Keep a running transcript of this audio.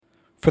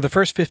For the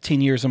first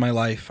 15 years of my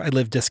life, I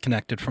lived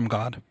disconnected from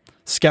God,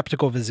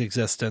 skeptical of his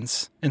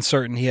existence, and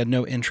certain he had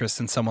no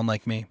interest in someone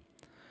like me.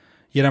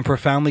 Yet I'm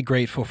profoundly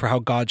grateful for how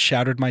God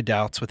shattered my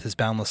doubts with his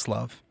boundless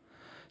love.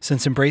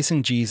 Since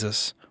embracing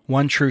Jesus,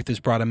 one truth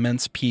has brought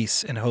immense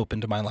peace and hope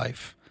into my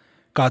life: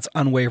 God's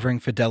unwavering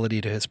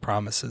fidelity to his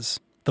promises.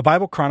 The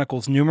Bible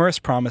chronicles numerous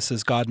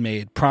promises God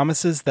made,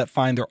 promises that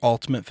find their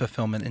ultimate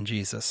fulfillment in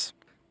Jesus.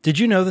 Did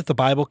you know that the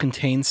Bible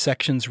contains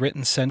sections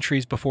written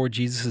centuries before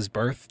Jesus'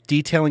 birth,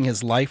 detailing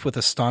his life with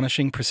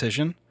astonishing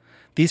precision?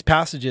 These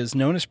passages,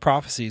 known as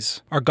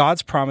prophecies, are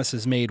God's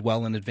promises made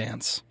well in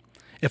advance.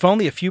 If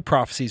only a few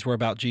prophecies were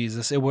about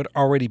Jesus, it would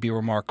already be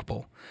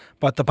remarkable.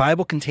 But the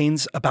Bible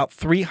contains about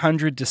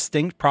 300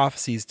 distinct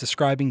prophecies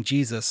describing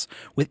Jesus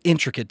with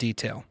intricate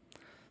detail.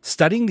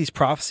 Studying these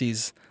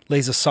prophecies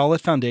lays a solid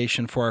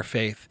foundation for our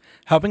faith,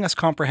 helping us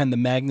comprehend the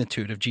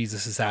magnitude of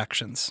Jesus'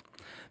 actions.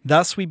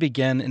 Thus, we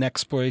begin an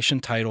exploration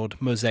titled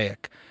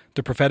Mosaic,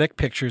 the prophetic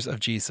pictures of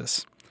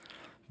Jesus.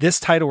 This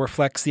title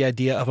reflects the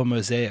idea of a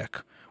mosaic,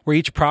 where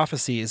each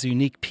prophecy is a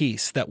unique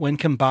piece that, when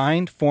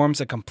combined,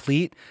 forms a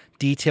complete,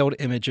 detailed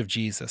image of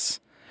Jesus.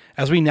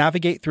 As we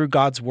navigate through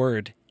God's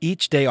Word,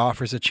 each day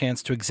offers a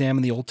chance to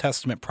examine the Old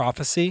Testament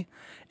prophecy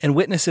and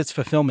witness its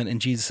fulfillment in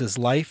Jesus'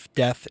 life,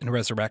 death, and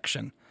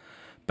resurrection.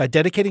 By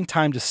dedicating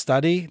time to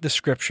study the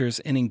Scriptures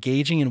and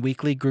engaging in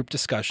weekly group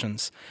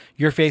discussions,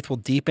 your faith will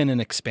deepen and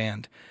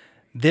expand.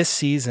 This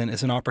season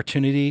is an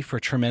opportunity for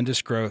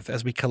tremendous growth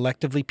as we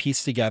collectively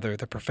piece together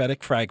the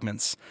prophetic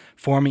fragments,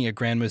 forming a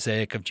grand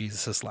mosaic of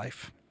Jesus'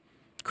 life.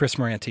 Chris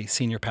Moranti,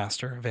 Senior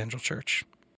Pastor, Evangel Church.